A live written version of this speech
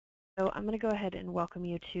I'm going to go ahead and welcome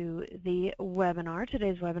you to the webinar.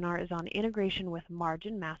 Today's webinar is on integration with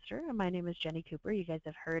Margin Master. My name is Jenny Cooper. You guys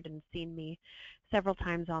have heard and seen me several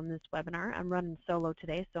times on this webinar. I'm running solo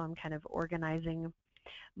today, so I'm kind of organizing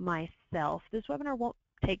myself. This webinar won't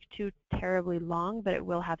take too terribly long, but it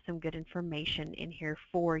will have some good information in here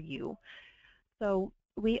for you. So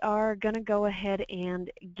we are going to go ahead and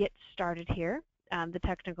get started here. The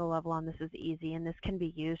technical level on this is easy, and this can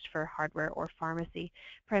be used for hardware or pharmacy.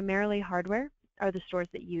 Primarily hardware are the stores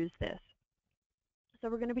that use this. So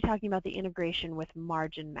we're going to be talking about the integration with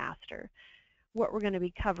Margin Master. What we're going to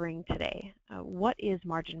be covering today. What is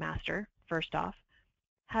Margin Master, first off?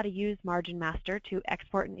 How to use Margin Master to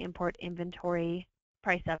export and import inventory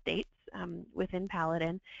price updates within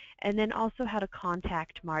Paladin, and then also how to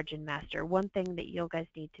contact Margin Master. One thing that you guys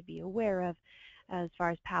need to be aware of as far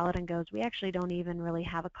as Paladin goes, we actually don't even really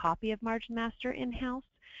have a copy of Margin Master in-house.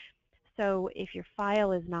 So if your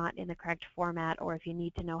file is not in the correct format, or if you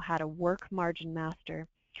need to know how to work Margin Master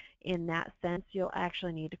in that sense, you'll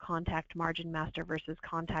actually need to contact Margin Master versus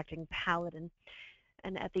contacting Paladin.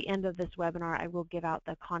 And at the end of this webinar, I will give out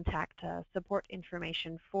the contact support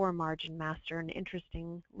information for Margin Master. And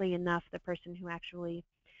interestingly enough, the person who actually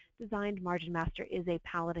designed Margin Master is a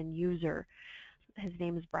Paladin user. His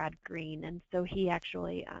name is Brad Green, and so he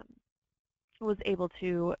actually was able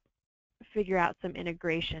to figure out some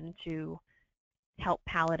integration to help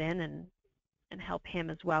Paladin and help him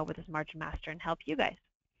as well with his Margin Master and help you guys.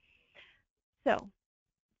 So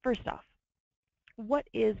first off, what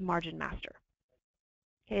is Margin Master?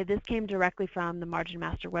 Okay, this came directly from the Margin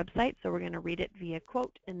Master website, so we're going to read it via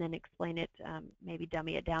quote and then explain it, maybe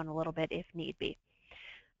dummy it down a little bit if need be.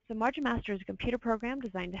 So Margin Master is a computer program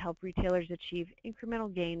designed to help retailers achieve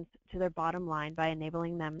incremental gains to their bottom line by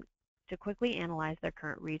enabling them to quickly analyze their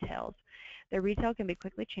current retails. Their retail can be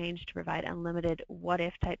quickly changed to provide unlimited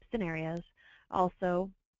what-if type scenarios. Also,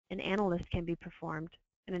 an analysis can be performed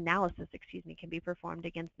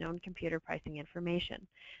against known computer pricing information.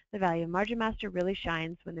 The value of Margin Master really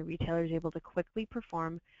shines when the retailer is able to quickly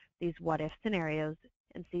perform these what-if scenarios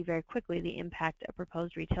and see very quickly the impact a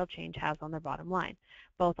proposed retail change has on their bottom line,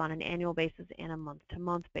 both on an annual basis and a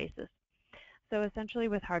month-to-month basis. So essentially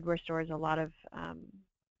with hardware stores, a lot of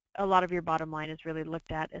your bottom line is really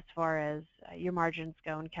looked at as far as your margins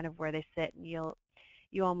go and kind of where they sit, and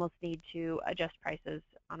you almost need to adjust prices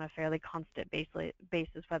on a fairly constant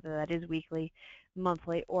basis, whether that is weekly,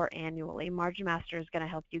 monthly, or annually. Margin Master is going to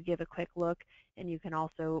help you give a quick look, and you can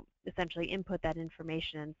also essentially input that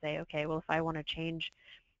information and say, okay, well, if I want to change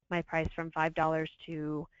my price from $5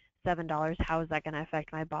 to $7, how is that going to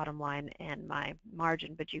affect my bottom line and my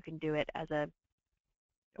margin? But you can do it as a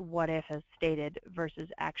what if as stated versus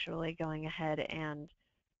actually going ahead and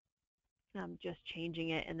just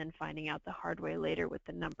changing it and then finding out the hard way later with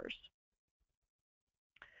the numbers.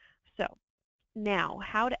 So now,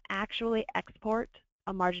 how to actually export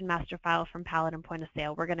a Margin Master file from Paladin Point of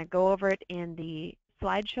Sale. We're going to go over it in the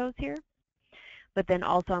slideshows here, but then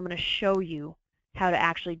also I'm going to show you how to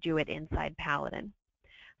actually do it inside Paladin.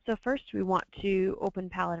 So first we want to open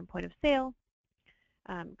Paladin Point of Sale,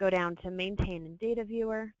 go down to Maintain in Data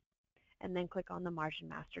Viewer, and then click on the Margin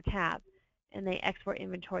Master tab. And they export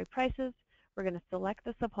inventory prices. We're going to select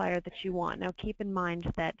the supplier that you want. Now keep in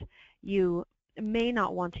mind that you may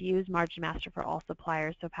not want to use Margin Master for all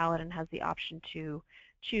suppliers, so Paladin has the option to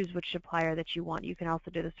choose which supplier that you want. You can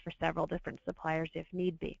also do this for several different suppliers if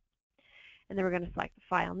need be. And then we're going to select the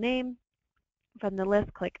file name. From the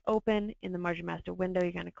list, click Open. In the Margin Master window,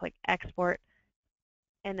 you're going to click Export,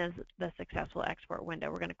 and then the successful export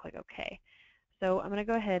window, we're going to click OK. So I'm going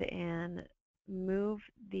to go ahead and move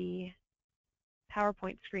the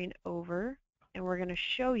PowerPoint screen over, and we're going to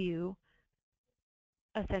show you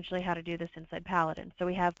essentially how to do this inside Paladin. So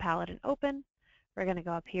we have Paladin open. We're going to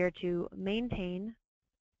go up here to Maintain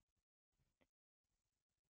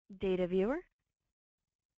Data Viewer.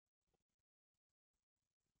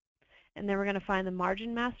 And then we're going to find the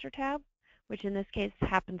Margin Master tab, which in this case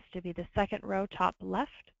happens to be the second row, top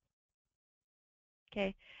left.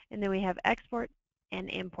 Okay, and then we have Export and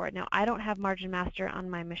Import. Now I don't have Margin Master on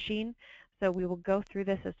my machine, so we will go through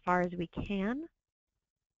this as far as we can,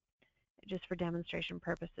 just for demonstration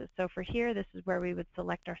purposes. So for here, this is where we would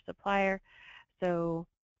select our supplier. So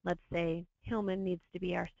let's say Hillman needs to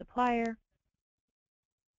be our supplier.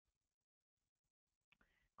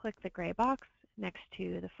 Click the gray box next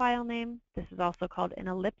to the file name. This is also called an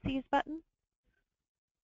ellipses button.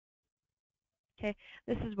 Okay,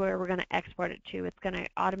 this is where we're going to export it to. It's going to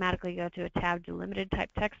automatically go to a tab delimited type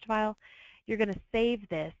text file. You're going to save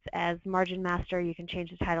this as Margin Master. You can change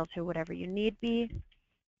the title to whatever you need be.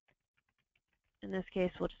 In this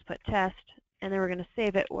case, we'll just put test, and then we're going to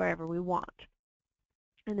save it wherever we want.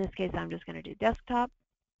 In this case, I'm just going to do desktop.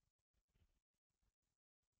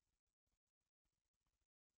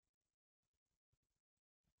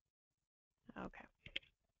 Okay.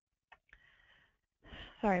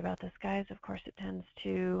 Sorry about this, guys. Of course, it tends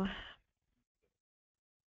to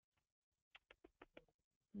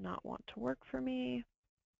not want to work for me.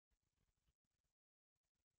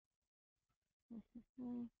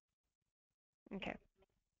 Okay.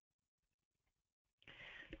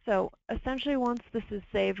 So essentially, once this is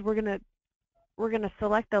saved, we're gonna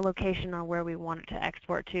select the location on where we want it to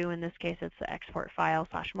export to. In this case, it's the export file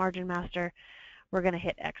 / margin master. We're gonna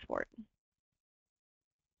hit export.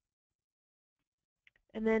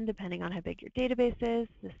 And then, depending on how big your database is,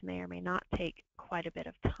 this may or may not take quite a bit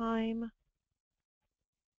of time.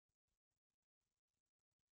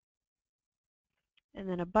 And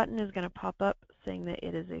then a button is going to pop up saying that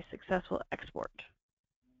it is a successful export.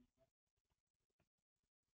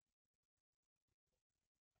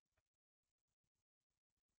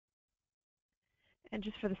 And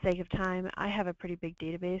just for the sake of time, I have a pretty big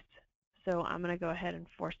database, so I'm going to go ahead and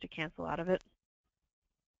force to cancel out of it,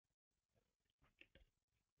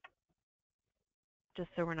 just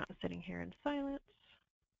so we're not sitting here in silence.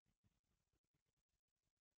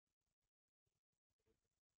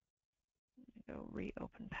 Go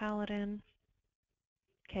reopen Paladin.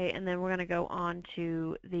 Okay, and then we're going to go on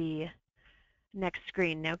to the next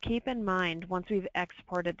screen. Now keep in mind, once we've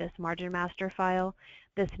exported this margin master file,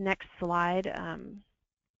 this next slide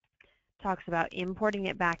talks about importing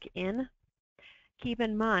it back in. Keep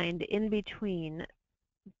in mind, in between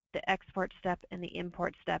the export step and the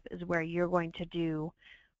import step is where you're going to do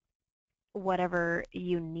whatever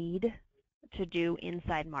you need to do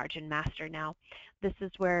inside Margin Master. Now, this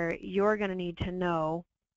is where you're going to need to know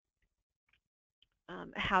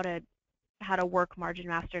how to work Margin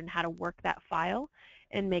Master and how to work that file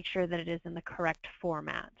and make sure that it is in the correct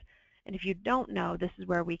format. And if you don't know, this is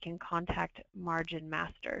where we can contact Margin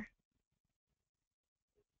Master.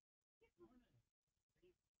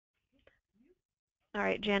 All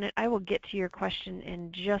right, Janet, I will get to your question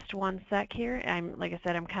in just one sec here. Like I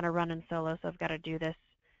said, I'm kind of running solo, so I've got to do this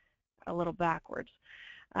a little backwards.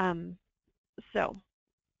 So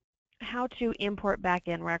how to import back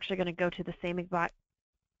in, we're actually going to go to the same exact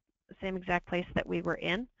place that we were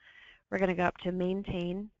in. We're going to go up to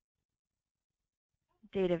Maintain,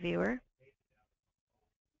 Data Viewer,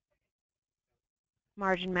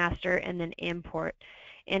 Margin Master, and then Import.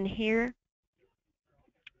 And here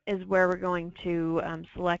is where we're going to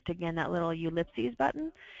select again that little ellipses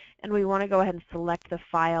button, and we want to go ahead and select the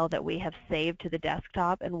file that we have saved to the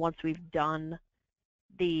desktop. And once we've done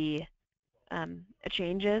the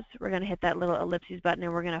changes, we're going to hit that little ellipses button,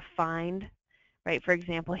 and we're going to find, right, for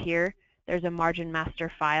example here, there's a margin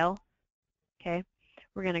master file. Okay,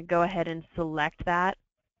 we're going to go ahead and select that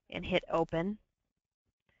and hit open.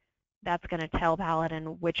 That's going to tell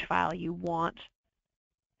Paladin which file you want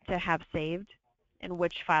to have saved and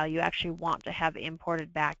which file you actually want to have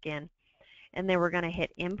imported back in. And then we're going to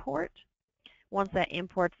hit import. Once that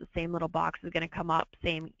imports, the same little box is going to come up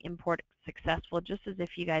saying import successful, just as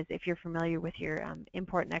if you're familiar with your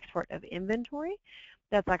import and export of inventory,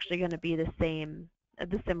 that's actually going to be the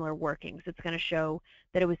similar workings. It's going to show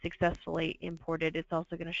that it was successfully imported. It's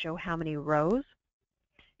also going to show how many rows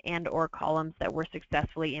and or columns that were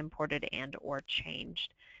successfully imported and or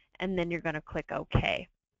changed. And then you're going to click OK.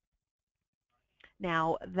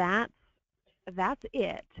 Now that's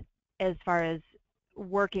it as far as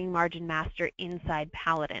working Margin Master inside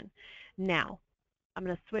Paladin. Now I'm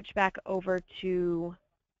going to switch back over to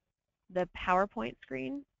the PowerPoint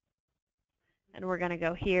screen, and we're going to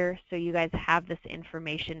go here so you guys have this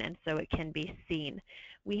information and so it can be seen.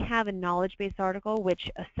 We have a knowledge base article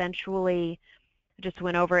which essentially just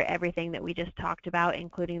went over everything that we just talked about,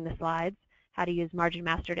 including the slides, how to use Margin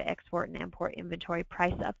Master to export and import inventory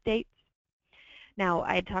price updates. Now,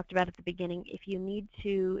 I had talked about at the beginning, if you need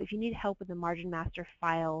help with the Margin Master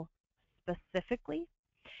file specifically,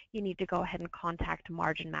 you need to go ahead and contact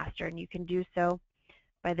Margin Master, and you can do so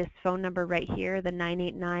by this phone number right here, the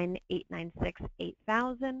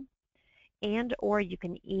 989-896-8000, and or you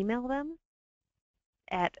can email them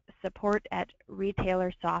at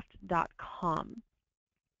support@retailersoft.com.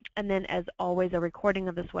 And then, as always, a recording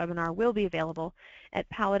of this webinar will be available at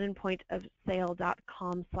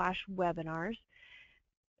paladinpointofsale.com/webinars.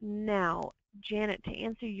 Now, Janet, to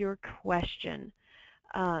answer your question,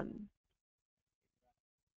 let's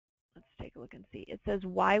take a look and see. It says,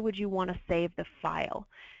 why would you want to save the file?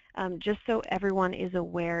 Just so everyone is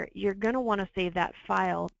aware, you're going to want to save that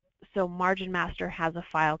file so Margin Master has a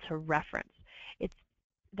file to reference.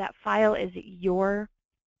 that file is your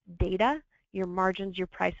data, your margins, your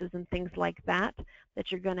prices, and things like that,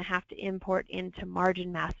 that you're going to have to import into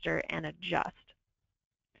Margin Master and adjust.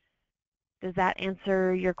 Does that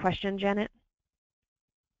answer your question, Janet?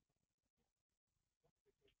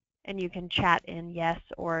 And you can chat in yes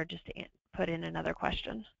or just put in another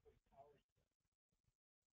question.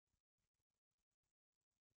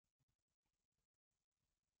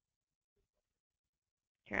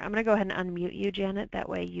 Here, I'm going to go ahead and unmute you, Janet. That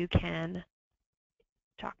way you can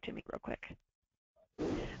talk to me real quick.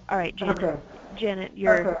 All right, Janet. Okay. Janet,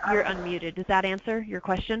 you're unmuted. Does that answer your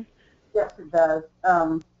question? Yes, it does.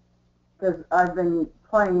 Because I've been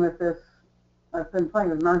playing with this. I've been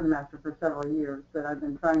playing with Margin Master for several years, but I've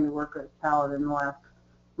been trying to work with Paladin the last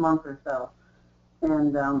month or so.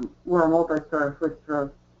 And we're a multi-store, which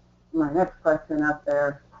throws my next question up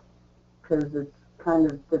there, because it's kind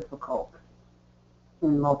of difficult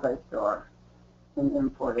in multi-store in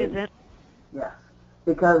importing. Is it? Yes,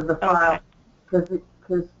 because the file,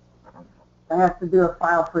 because I have to do a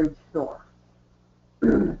file for each store.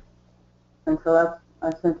 And so I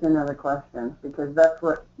sent you another question, because that's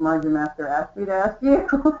what Margin Master asked me to ask you.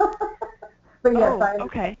 But yes,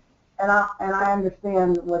 okay. And I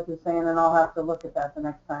understand what you're saying, and I'll have to look at that the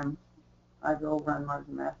next time I go over on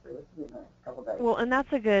Margin Master, which will be in the next couple of days. Well, and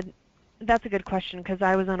that's a good question, because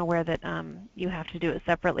I was unaware that you have to do it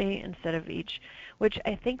separately instead of each, which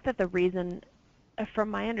I think that the reason, from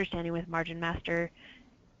my understanding with Margin Master,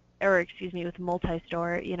 or excuse me, with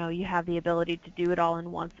multi-store, you have the ability to do it all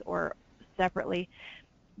in once or separately.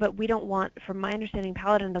 But we don't want, from my understanding,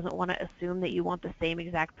 Paladin doesn't want to assume that you want the same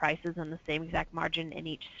exact prices and the same exact margin in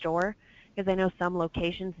each store, because I know some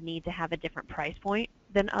locations need to have a different price point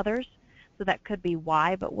than others, so that could be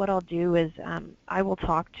why. But what I'll do is I will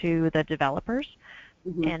talk to the developers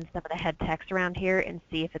and some of the head techs around here and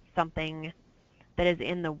see if it's something that is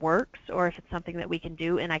in the works or if it's something that we can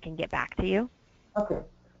do, and I can get back to you. Okay.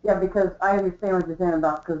 Yeah, because I understand what you're saying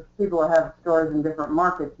about, because people have stores in different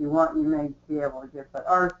markets you may be able to get, but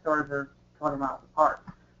our stores are 20 miles apart,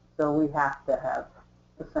 so we have to have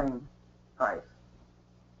the same price.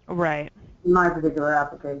 Right. In my particular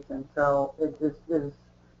application, so it just is,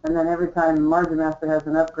 and then every time Margin Master has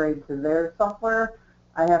an upgrade to their software,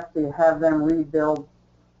 I have to have them rebuild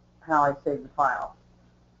how I save the files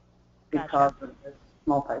because of this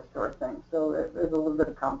multi-store thing. So there's a little bit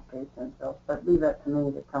of complication. So, but leave that to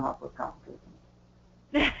me to come up with complications.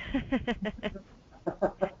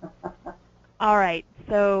 All right.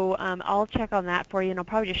 So I'll check on that for you, and I'll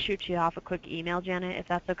probably just shoot you off a quick email, Janet, if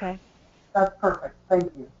that's okay. That's perfect. Thank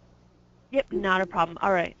you. Yep, not a problem.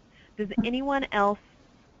 All right. Does anyone else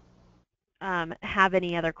have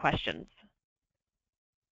any other questions?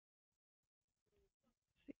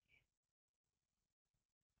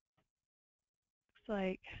 Looks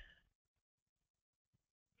like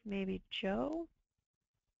maybe Joe?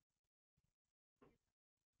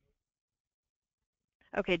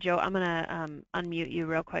 Okay, Joe, I'm going to unmute you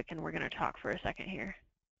real quick, and we're going to talk for a second here.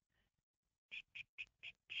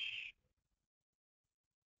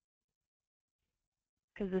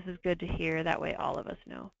 Because this is good to hear. That way all of us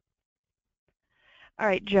know. All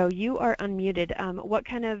right, Joe, you are unmuted. What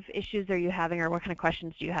kind of issues are you having, or what kind of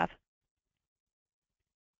questions do you have?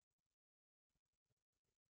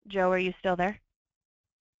 Joe, are you still there?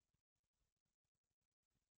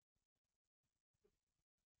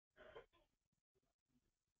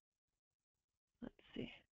 Let's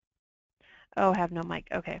see. Oh, have no mic.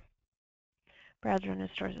 Okay. Browser and his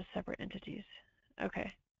stores as separate entities.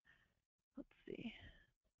 Okay. Let's see.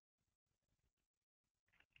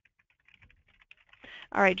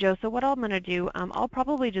 All right, Joe, so what I'm going to do, I'll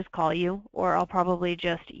probably just call you, or I'll probably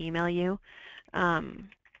just email you, and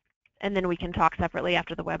then we can talk separately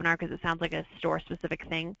after the webinar, because it sounds like a store-specific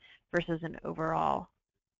thing versus an overall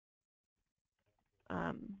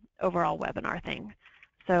webinar thing.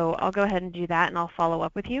 So I'll go ahead and do that, and I'll follow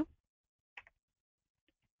up with you.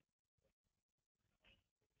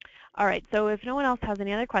 All right, so if no one else has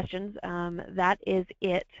any other questions, that is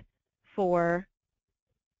it for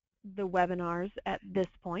the webinars at this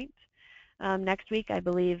point. Next week, I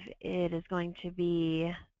believe it is going to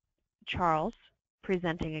be Charles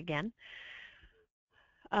presenting again.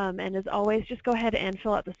 And as always, just go ahead and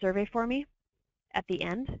fill out the survey for me at the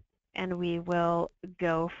end, and we will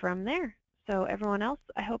go from there. So everyone else,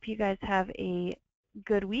 I hope you guys have a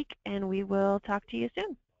good week, and we will talk to you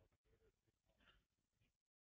soon.